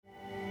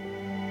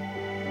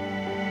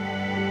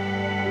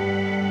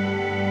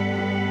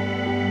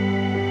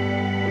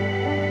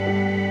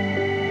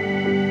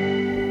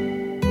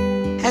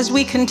As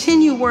we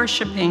continue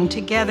worshiping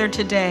together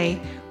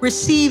today,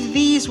 receive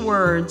these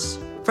words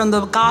from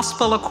the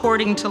Gospel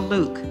according to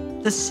Luke,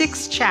 the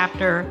 6th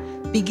chapter,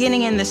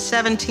 beginning in the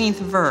 17th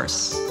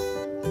verse.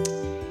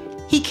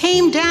 He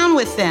came down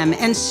with them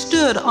and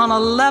stood on a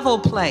level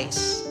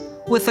place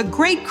with a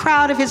great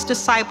crowd of his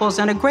disciples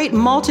and a great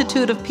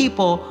multitude of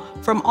people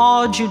from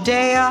all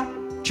Judea,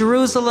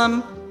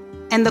 Jerusalem,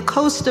 and the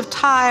coast of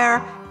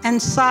Tyre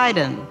and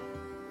Sidon.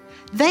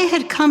 They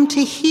had come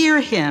to hear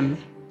him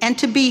and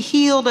to be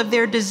healed of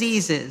their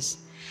diseases.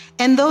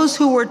 And those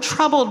who were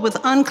troubled with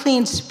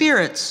unclean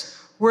spirits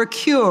were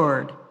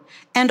cured.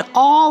 And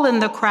all in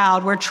the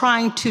crowd were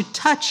trying to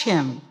touch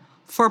him,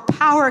 for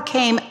power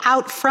came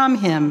out from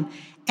him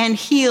and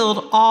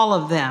healed all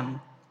of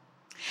them.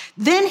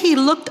 Then he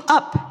looked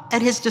up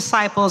at his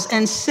disciples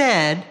and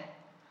said,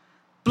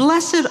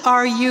 "Blessed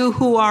are you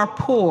who are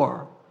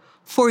poor,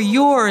 for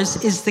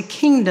yours is the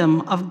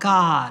kingdom of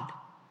God.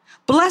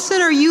 Blessed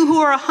are you who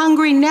are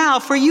hungry now,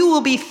 for you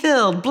will be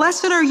filled.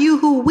 Blessed are you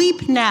who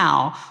weep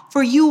now,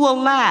 for you will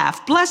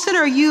laugh. Blessed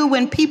are you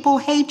when people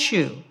hate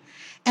you,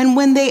 and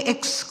when they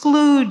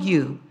exclude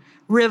you,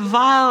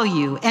 revile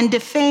you, and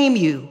defame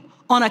you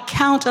on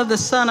account of the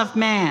Son of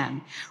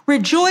Man.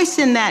 Rejoice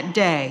in that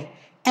day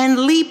and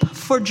leap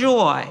for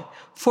joy,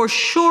 for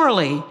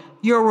surely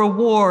your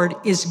reward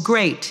is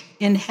great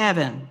in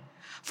heaven.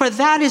 For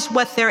that is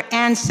what their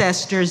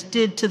ancestors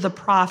did to the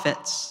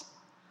prophets.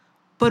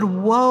 But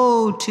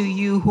woe to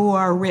you who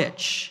are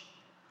rich,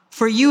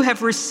 for you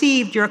have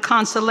received your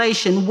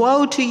consolation.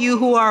 Woe to you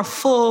who are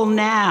full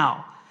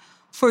now,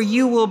 for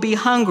you will be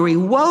hungry.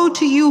 Woe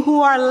to you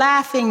who are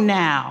laughing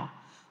now,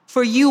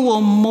 for you will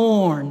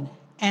mourn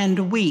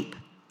and weep.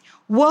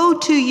 Woe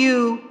to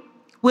you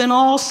when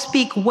all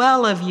speak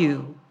well of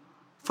you,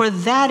 for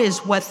that is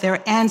what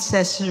their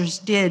ancestors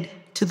did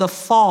to the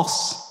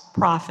false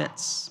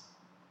prophets.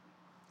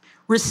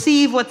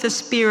 Receive what the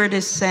Spirit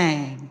is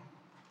saying.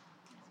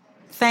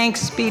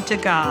 Thanks be to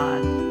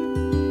God."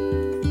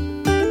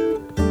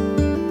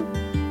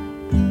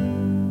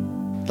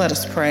 Let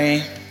us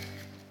pray.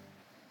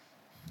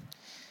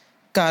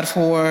 God,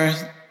 for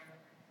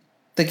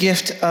the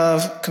gift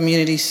of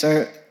community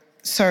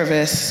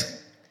service,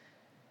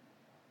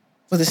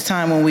 for this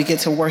time when we get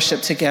to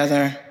worship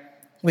together,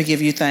 we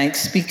give you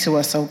thanks. Speak to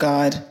us, O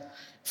God,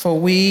 for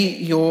we,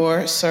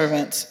 your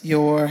servants,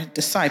 your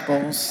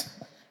disciples,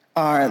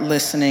 are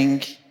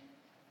listening.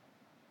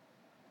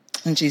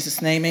 In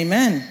Jesus' name,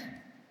 amen.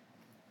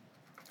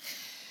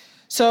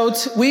 So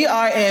we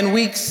are in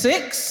week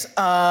 6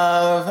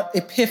 of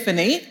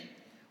Epiphany,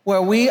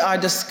 where we are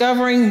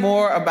discovering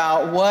more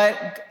about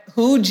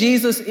who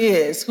Jesus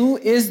is. Who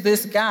is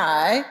this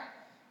guy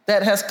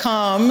that has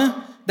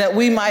come that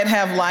we might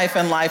have life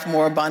and life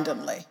more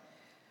abundantly?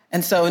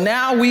 And so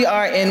now we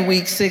are in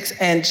week 6,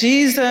 and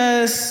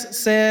Jesus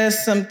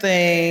says some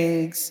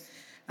things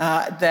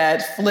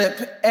that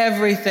flip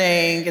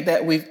everything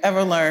that we've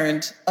ever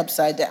learned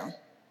upside down.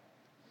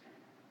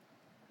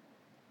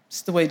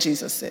 It's the way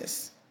Jesus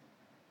is.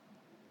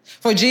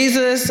 For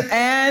Jesus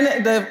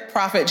and the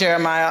prophet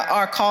Jeremiah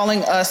are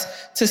calling us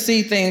to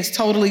see things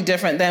totally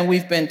different than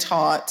we've been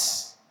taught.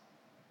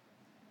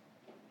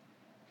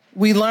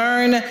 We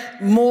learn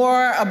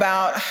more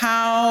about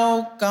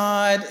how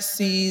God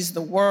sees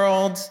the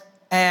world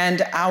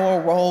and our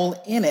role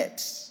in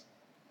it.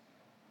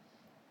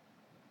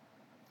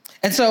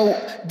 And so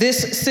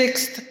this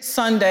 6th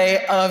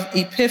Sunday of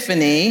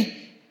Epiphany,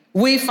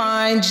 we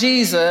find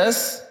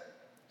Jesus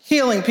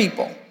healing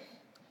people.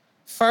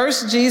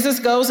 First, Jesus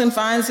goes and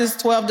finds his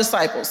 12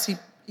 disciples.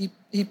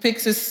 He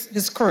picks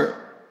his crew.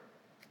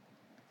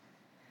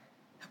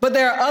 But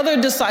there are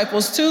other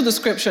disciples too, the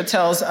scripture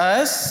tells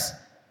us.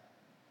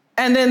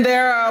 And then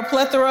there are a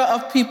plethora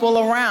of people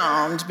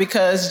around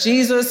because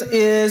Jesus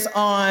is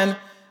on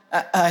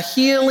a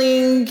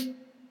healing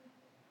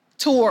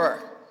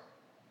tour.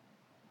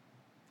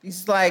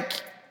 He's like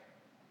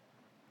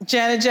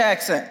Janet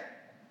Jackson.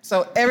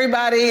 So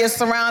everybody is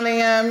surrounding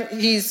him.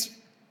 He's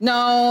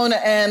known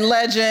and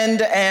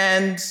legend,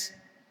 and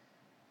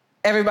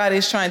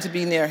everybody's trying to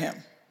be near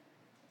him.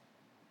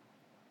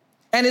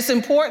 And it's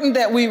important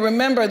that we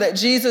remember that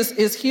Jesus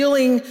is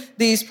healing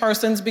these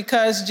persons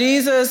because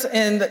Jesus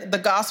in the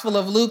Gospel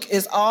of Luke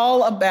is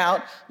all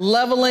about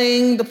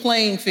leveling the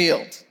playing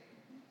field.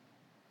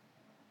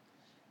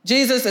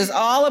 Jesus is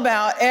all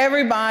about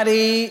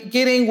everybody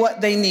getting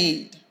what they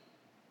need.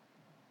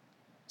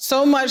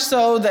 So much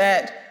so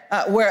that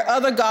where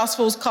other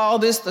Gospels call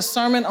this the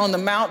Sermon on the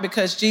Mount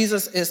because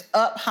Jesus is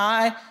up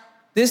high,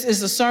 this is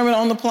the Sermon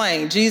on the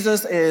Plain.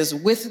 Jesus is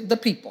with the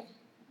people.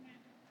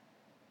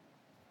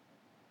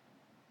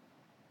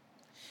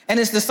 And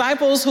his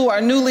disciples who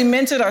are newly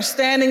minted are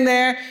standing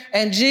there,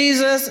 and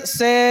Jesus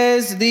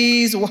says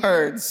these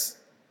words.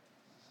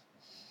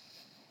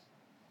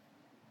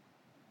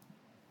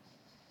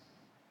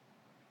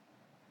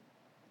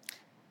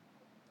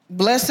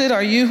 Blessed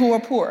are you who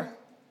are poor,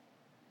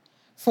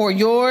 for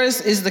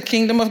yours is the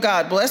kingdom of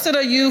God. Blessed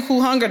are you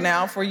who hunger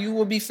now, for you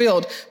will be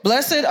filled.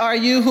 Blessed are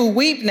you who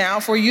weep now,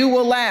 for you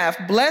will laugh.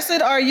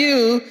 Blessed are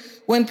you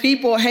when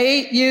people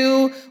hate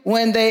you,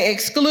 when they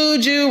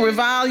exclude you,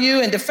 revile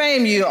you, and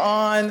defame you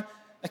on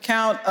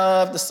account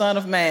of the Son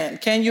of Man?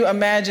 Can you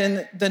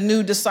imagine the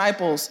new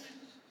disciples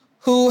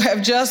who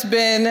have just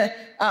been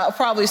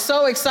probably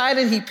so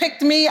excited? He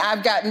picked me,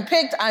 I've gotten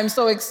picked, I'm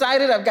so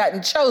excited, I've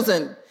gotten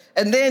chosen.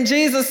 And then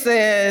Jesus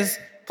says,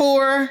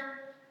 poor,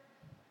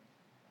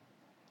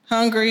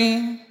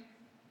 hungry,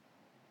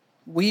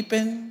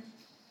 weeping,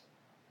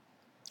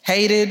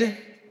 hated,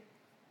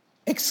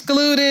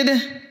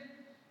 excluded,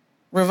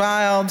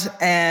 reviled,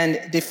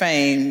 and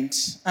defamed.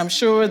 I'm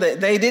sure that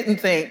they didn't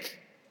think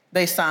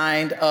they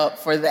signed up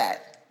for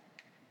that.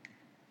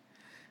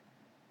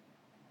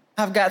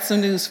 I've got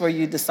some news for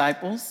you,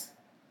 disciples.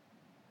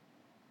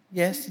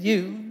 Yes,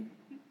 you,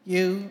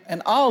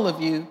 and all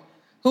of you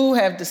who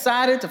have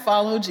decided to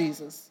follow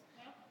Jesus,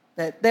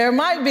 that there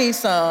might be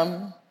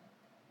some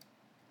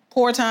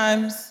poor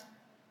times,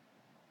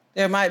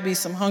 there might be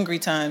some hungry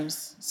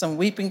times, some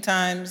weeping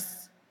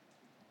times,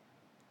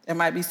 there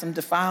might be some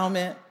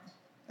defilement.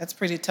 That's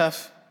pretty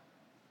tough.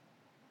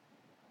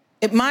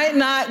 It might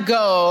not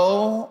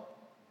go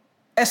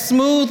as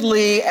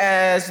smoothly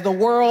as the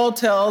world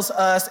tells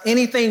us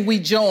anything we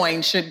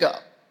join should go.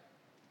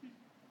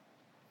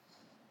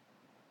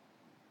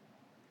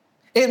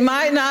 It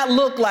might not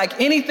look like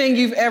anything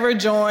you've ever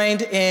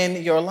joined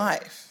in your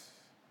life.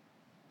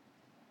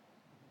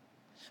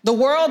 The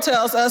world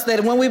tells us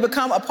that when we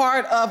become a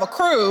part of a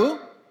crew,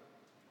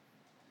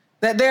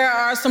 that there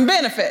are some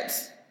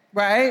benefits,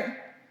 right?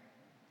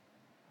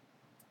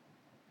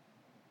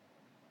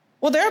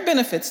 Well, there are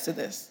benefits to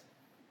this,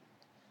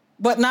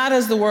 but not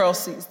as the world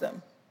sees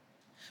them.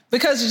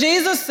 Because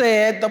Jesus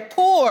said, to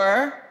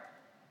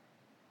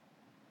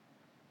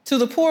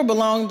the poor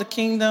belong the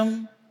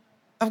kingdom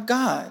of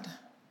God.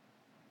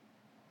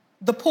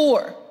 The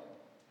poor.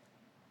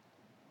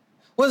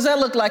 What does that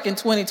look like in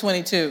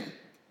 2022?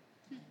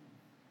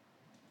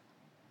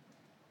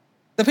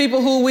 The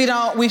people who we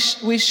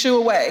shoo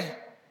away.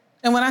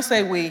 And when I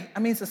say we, I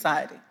mean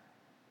society.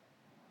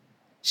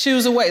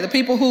 Shoos away. The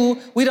people who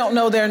we don't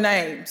know their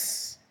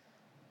names.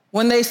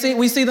 When we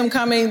see them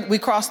coming, we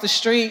cross the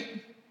street.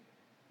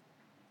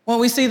 When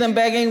we see them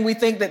begging, we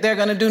think that they're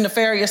going to do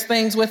nefarious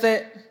things with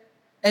it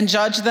and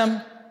judge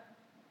them.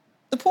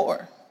 The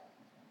poor.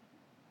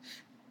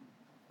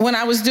 When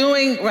I was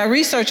doing my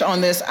research on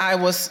this, I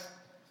was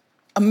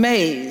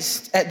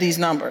amazed at these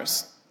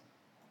numbers.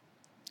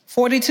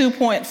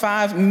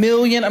 42.5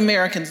 million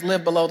Americans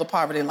live below the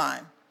poverty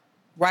line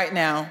right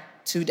now,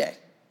 today.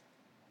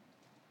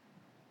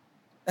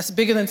 That's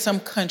bigger than some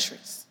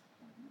countries.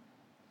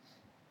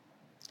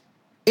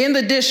 In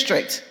the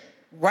district,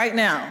 right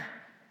now,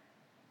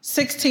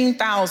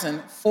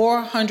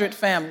 16,400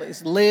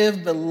 families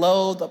live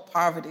below the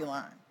poverty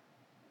line.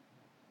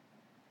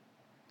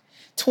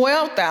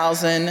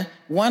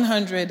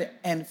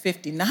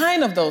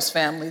 12,159 of those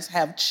families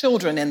have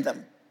children in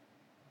them.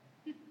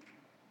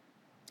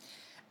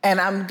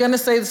 And I'm gonna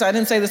say this, I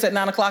didn't say this at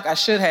 9 o'clock, I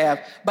should have,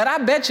 but I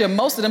bet you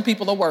most of them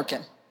people are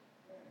working.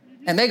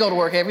 And they go to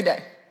work every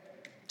day,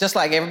 just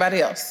like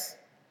everybody else.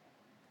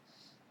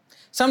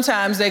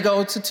 Sometimes they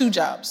go to 2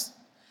 jobs.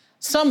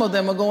 Some of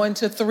them are going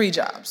to 3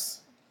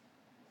 jobs.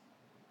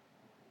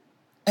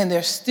 And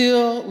they're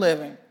still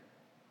living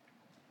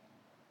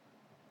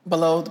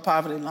below the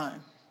poverty line.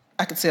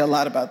 I could say a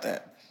lot about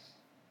that.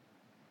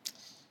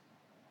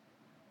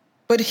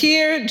 But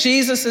here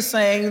Jesus is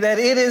saying that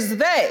it is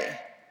they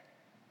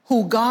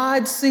who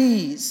God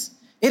sees.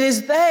 It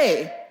is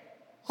they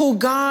who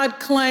God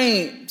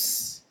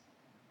claims.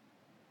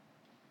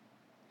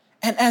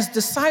 And as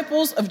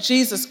disciples of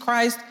Jesus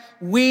Christ,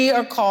 we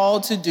are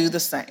called to do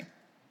the same.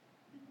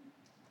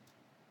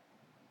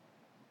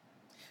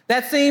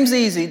 That seems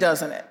easy,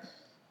 doesn't it?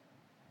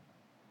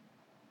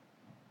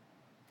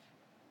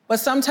 But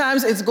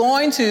sometimes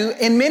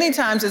and many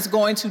times it's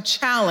going to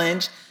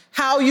challenge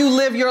how you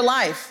live your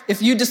life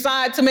if you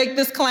decide to make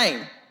this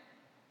claim.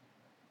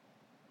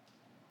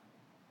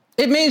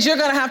 It means you're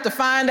going to have to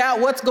find out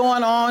what's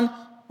going on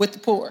with the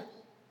poor,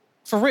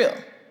 for real.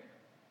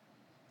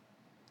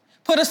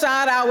 Put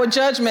aside our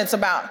judgments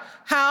about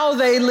how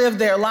they live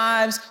their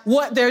lives,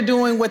 what they're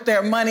doing with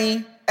their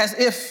money, as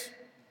if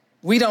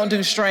we don't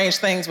do strange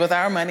things with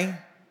our money,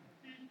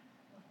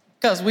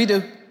 because we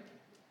do.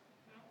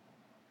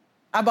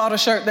 I bought a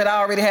shirt that I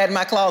already had in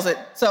my closet,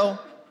 so.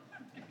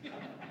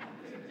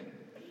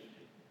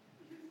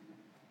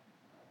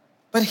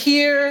 But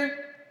here,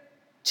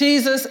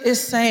 Jesus is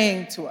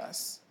saying to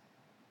us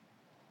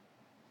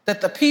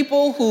that the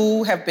people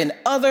who have been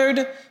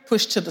othered,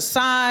 pushed to the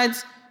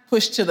sides,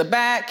 pushed to the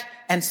back,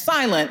 and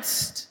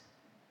silenced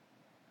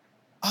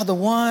are the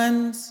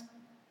ones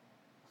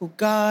who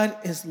God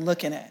is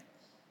looking at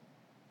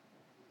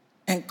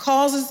and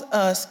calls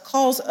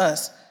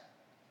us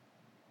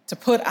to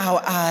put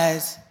our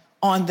eyes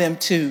on them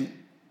too.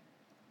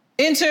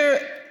 Enter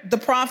the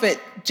prophet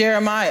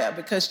Jeremiah,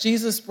 because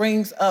Jesus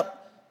brings up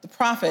the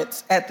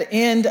prophets at the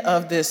end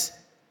of this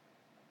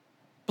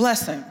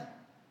blessing.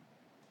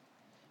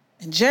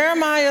 And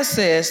Jeremiah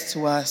says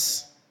to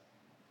us,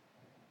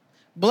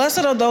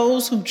 Blessed are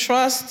those who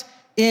trust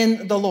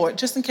in the Lord.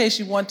 Just in case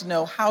you want to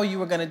know how you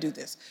were going to do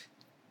this.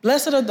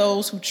 Blessed are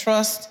those who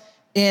trust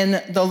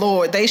in the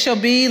Lord. They shall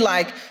be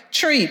like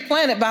tree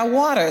planted by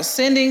water,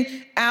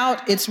 sending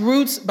out its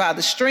roots by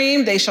the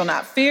stream. They shall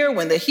not fear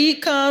when the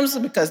heat comes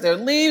because their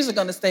leaves are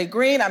going to stay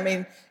green. I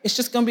mean, it's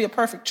just going to be a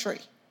perfect tree.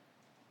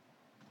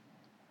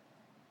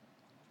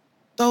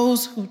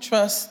 Those who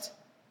trust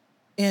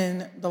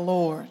in the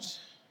Lord.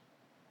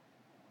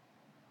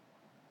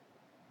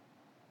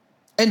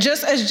 And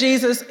just as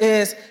Jesus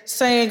is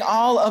saying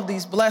all of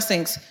these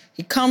blessings,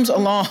 he comes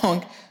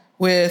along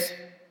with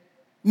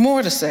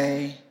more to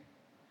say.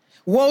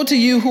 Woe to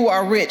you who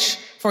are rich,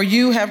 for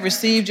you have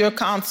received your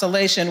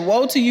consolation.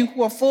 Woe to you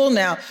who are full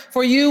now,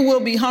 for you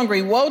will be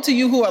hungry. Woe to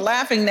you who are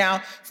laughing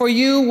now, for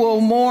you will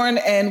mourn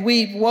and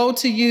weep. Woe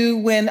to you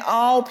when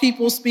all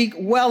people speak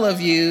well of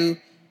you.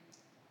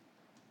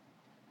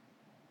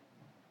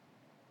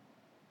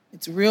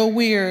 It's real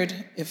weird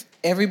if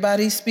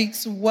everybody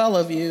speaks well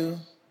of you.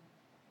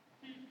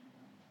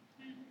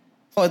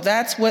 For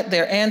that's what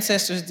their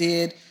ancestors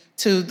did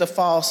to the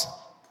false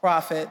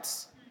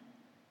prophets.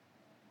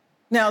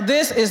 Now,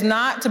 this is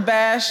not to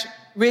bash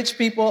rich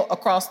people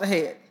across the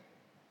head.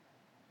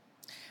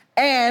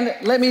 And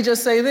let me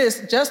just say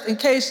this, just in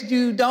case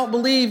you don't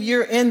believe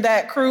you're in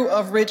that crew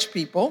of rich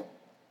people,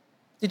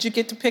 did you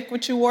get to pick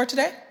what you wore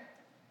today?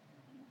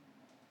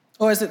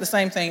 Or is it the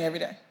same thing every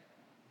day?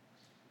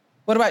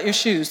 What about your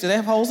shoes? Do they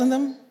have holes in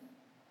them?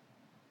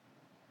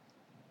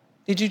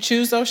 Did you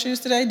choose those shoes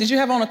today? Did you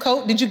have on a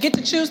coat? Did you get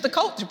to choose the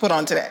coat you put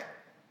on today?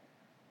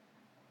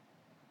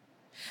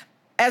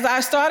 As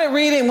I started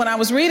reading, when I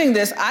was reading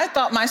this, I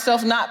thought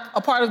myself not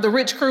a part of the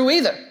rich crew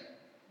either.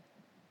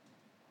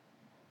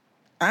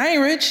 I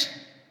ain't rich.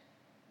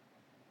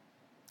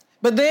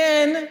 But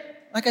then,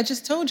 like I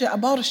just told you, I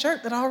bought a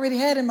shirt that I already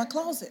had in my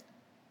closet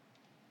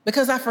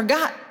because I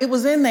forgot it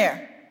was in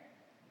there.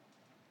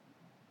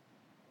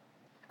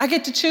 I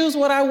get to choose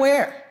what I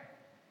wear.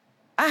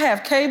 I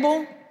have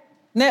cable,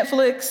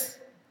 Netflix,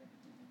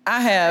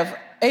 I have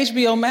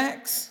HBO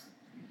Max,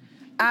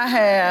 I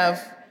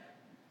have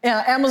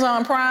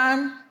Amazon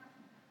Prime,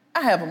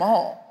 I have them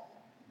all.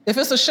 If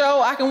it's a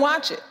show, I can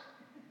watch it.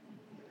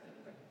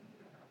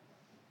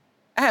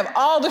 I have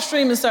all the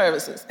streaming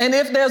services. And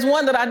if there's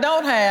one that I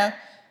don't have,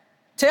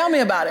 tell me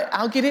about it.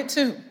 I'll get it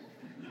too.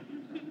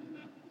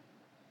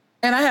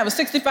 And I have a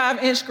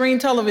 65-inch screen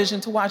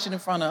television to watch it in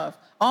front of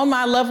on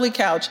my lovely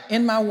couch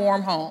in my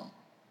warm home.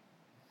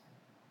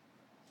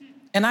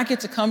 And I get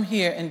to come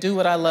here and do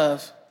what I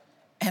love,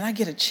 and I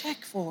get a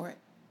check for it.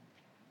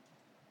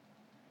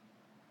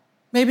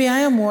 Maybe I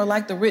am more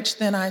like the rich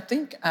than I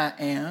think I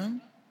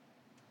am.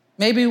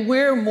 Maybe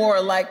we're more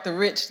like the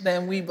rich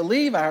than we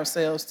believe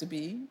ourselves to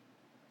be.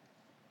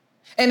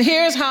 And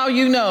here's how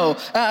you know,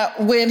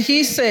 when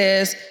he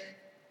says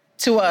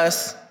to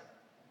us,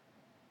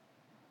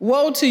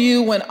 woe to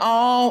you when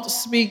all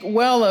speak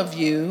well of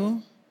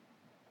you.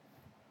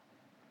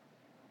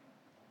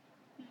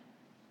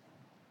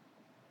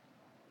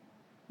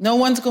 No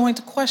one's going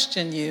to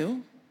question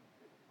you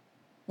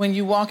when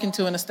you walk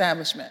into an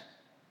establishment.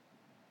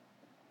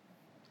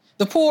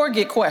 The poor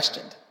get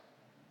questioned.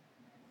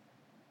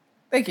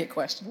 They get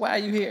questioned. Why are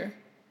you here?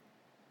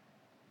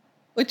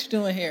 What you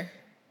doing here?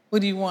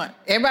 What do you want?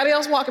 Everybody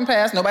else walking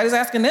past, nobody's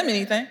asking them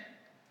anything.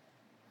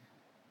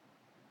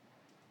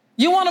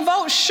 You want to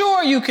vote?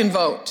 Sure, you can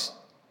vote.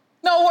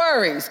 No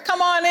worries.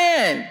 Come on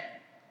in.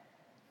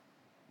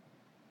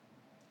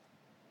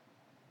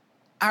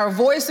 Our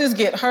voices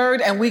get heard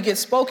and we get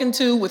spoken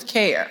to with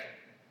care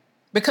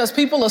because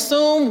people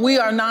assume we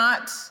are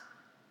not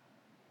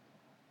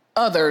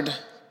othered.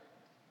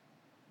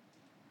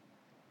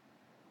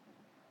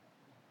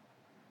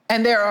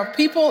 And there are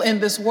people in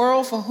this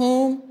world for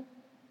whom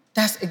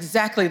that's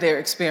exactly their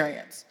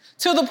experience,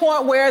 to the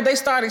point where they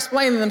start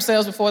explaining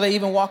themselves before they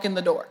even walk in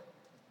the door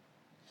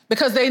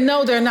because they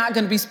know they're not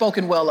going to be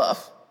spoken well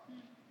of.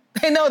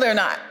 They know they're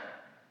not.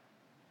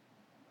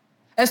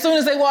 As soon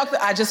as they walk,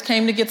 I just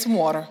came to get some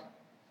water.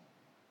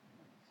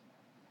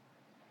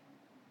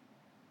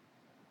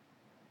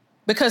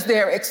 Because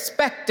they're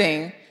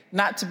expecting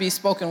not to be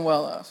spoken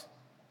well of.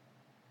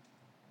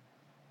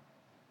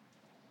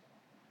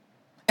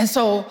 And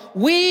so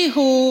we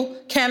who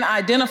can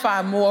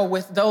identify more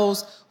with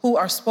those who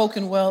are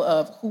spoken well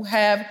of, who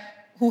have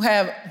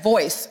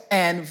voice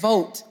and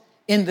vote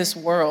in this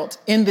world,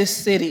 in this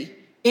city,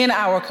 in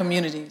our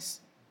communities,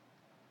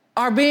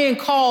 are being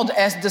called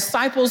as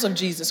disciples of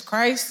Jesus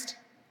Christ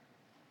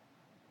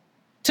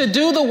to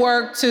do the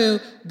work to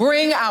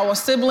bring our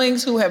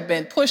siblings who have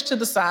been pushed to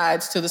the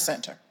sides to the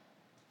center.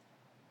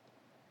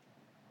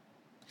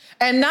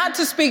 And not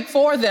to speak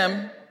for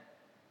them.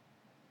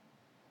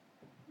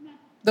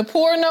 The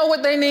poor know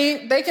what they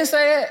need. They can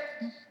say it.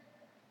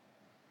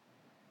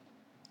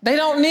 They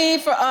don't need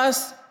for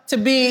us to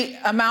be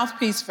a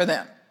mouthpiece for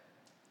them.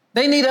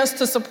 They need us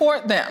to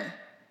support them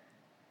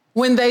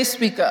when they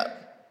speak up.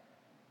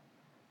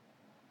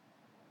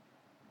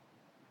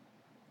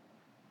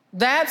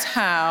 That's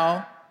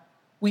how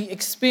we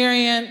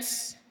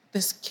experience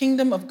this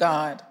kingdom of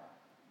God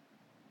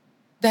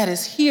that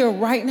is here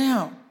right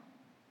now,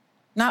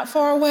 not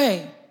far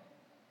away,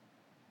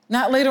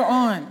 not later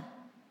on,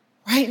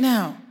 right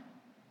now.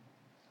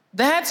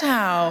 That's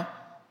how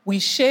we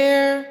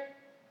share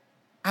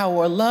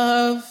our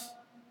love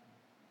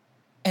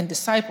and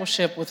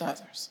discipleship with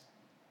others.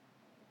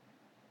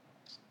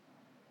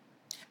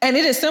 And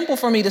it is simple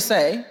for me to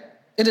say,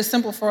 it is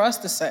simple for us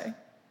to say,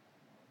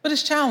 but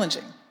it's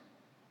challenging.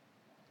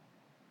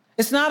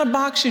 It's not a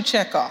box you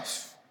check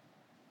off.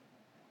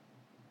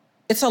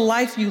 It's a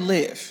life you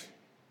live.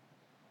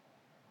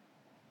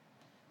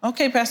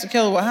 Okay, Pastor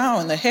Keller, well, how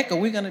in the heck are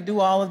we going to do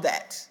all of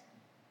that?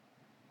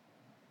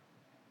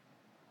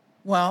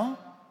 Well,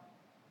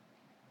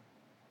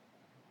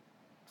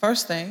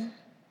 first thing,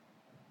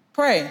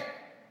 pray.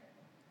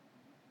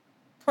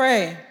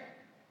 Pray.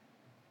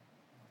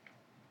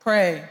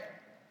 Pray.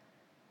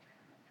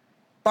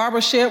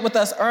 Barbara shared with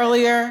us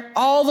earlier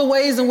all the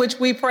ways in which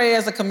we pray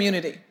as a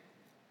community.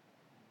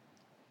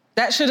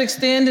 That should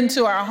extend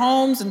into our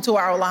homes, into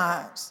our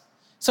lives,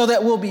 so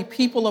that we'll be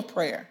people of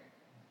prayer.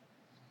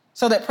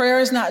 So that prayer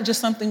is not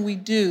just something we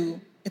do,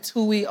 it's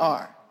who we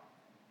are.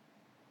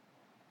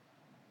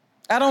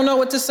 I don't know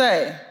what to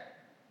say.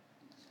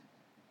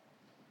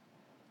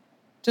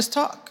 Just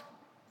talk.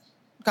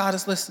 God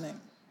is listening.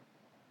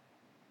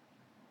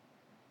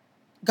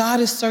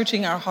 God is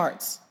searching our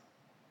hearts.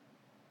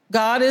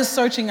 God is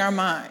searching our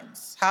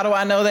minds. How do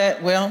I know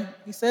that? Well,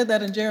 he said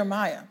that in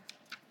Jeremiah.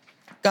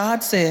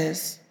 God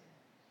says,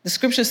 the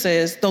scripture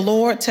says, the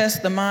Lord tests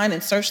the mind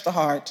and searches the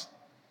heart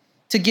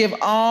to give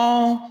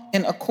all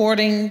in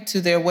according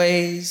to their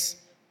ways,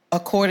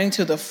 according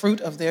to the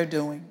fruit of their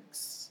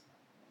doings.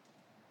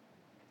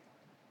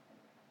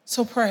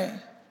 So pray.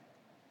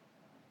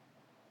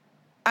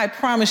 I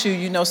promise you,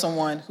 you know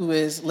someone who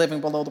is living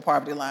below the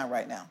poverty line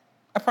right now.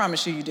 I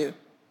promise you, you do.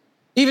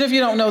 Even if you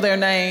don't know their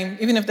name,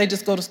 even if they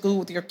just go to school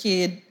with your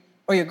kid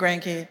or your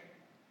grandkid,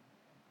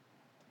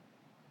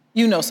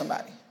 you know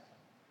somebody.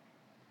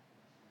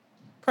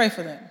 Pray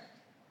for them.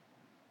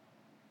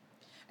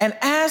 And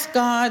ask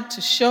God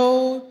to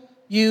show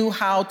you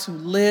how to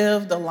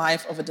live the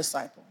life of a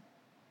disciple.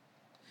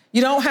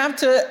 You don't have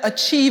to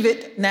achieve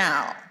it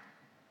now,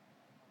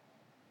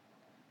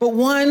 but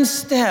one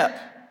step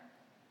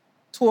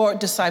toward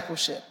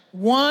discipleship,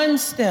 one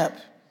step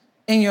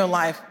in your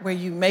life where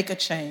you make a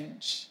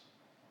change.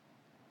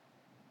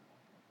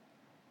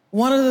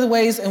 One of the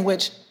ways in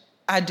which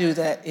I do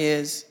that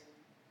is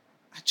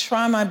I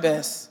try my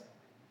best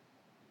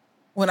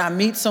when I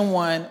meet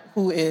someone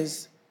who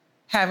is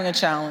having a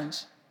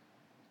challenge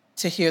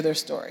to hear their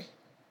story.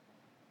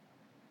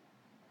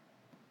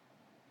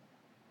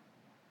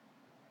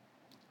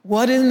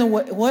 What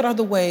are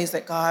the ways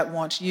that God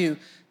wants you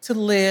to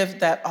live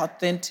that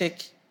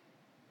authentic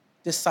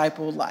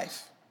disciple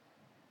life?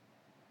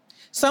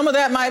 Some of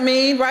that might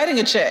mean writing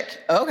a check.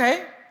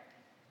 Okay,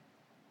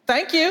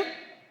 thank you.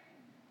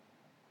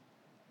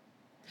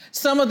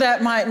 Some of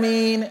that might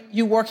mean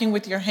you working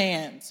with your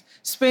hands,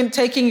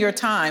 taking your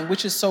time,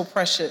 which is so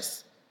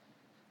precious,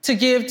 to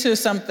give to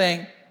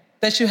something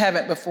that you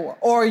haven't before.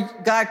 Or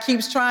God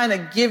keeps trying to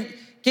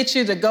get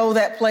you to go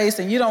that place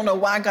and you don't know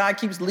why God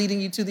keeps leading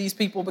you to these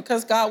people,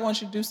 because God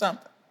wants you to do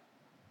something.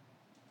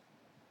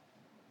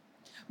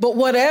 But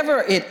whatever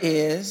it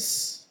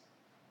is,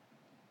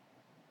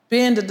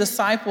 being the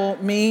disciple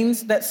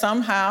means that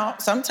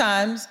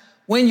sometimes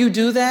when you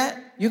do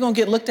that, you're going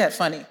to get looked at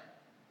funny.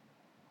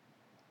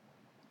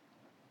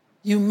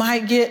 You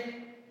might get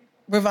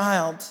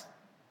reviled.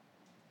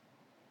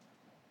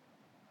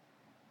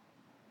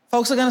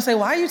 Folks are going to say,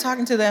 why are you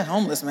talking to that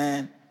homeless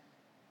man?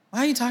 Why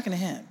are you talking to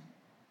him?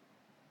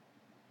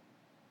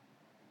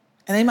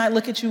 And they might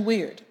look at you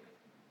weird.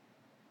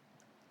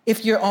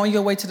 If you're on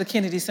your way to the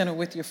Kennedy Center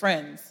with your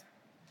friends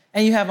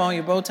and you have on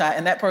your bow tie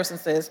and that person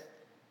says,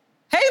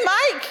 hey,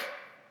 Mike.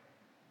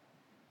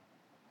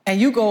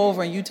 And you go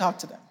over and you talk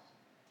to them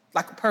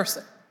like a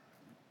person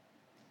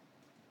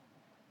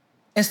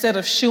instead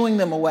of shooing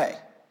them away.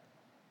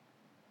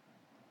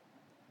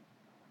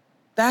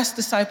 That's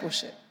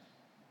discipleship.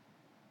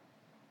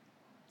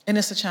 And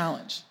it's a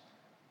challenge.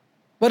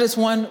 But it's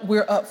one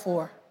we're up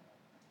for.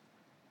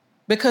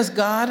 Because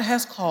God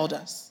has called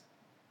us.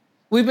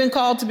 We've been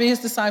called to be his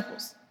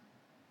disciples.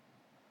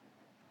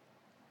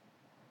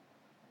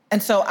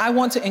 And so I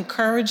want to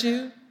encourage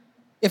you.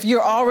 If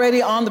you're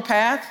already on the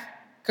path,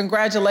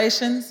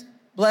 congratulations,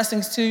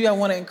 blessings to you. I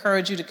want to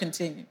encourage you to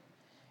continue.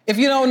 If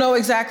you don't know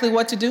exactly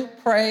what to do,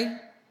 pray.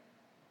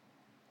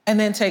 And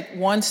then take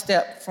one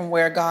step from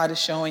where God is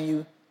showing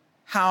you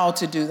how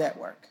to do that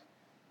work.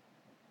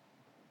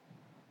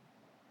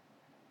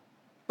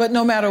 But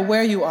no matter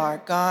where you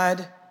are,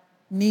 God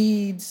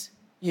needs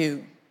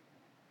you.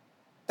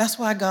 That's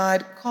why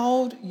God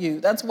called you.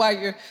 That's why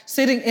you're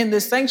sitting in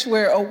this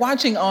sanctuary or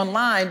watching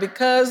online,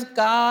 because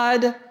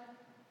God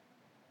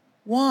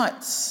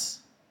wants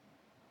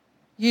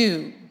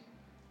you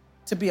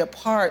to be a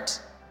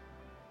part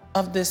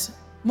of this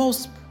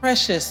most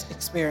precious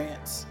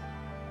experience,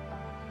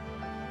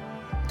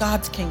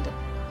 God's kingdom.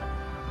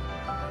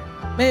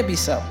 May it be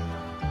so.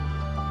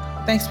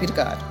 Thanks be to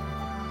God.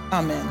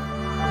 Amen.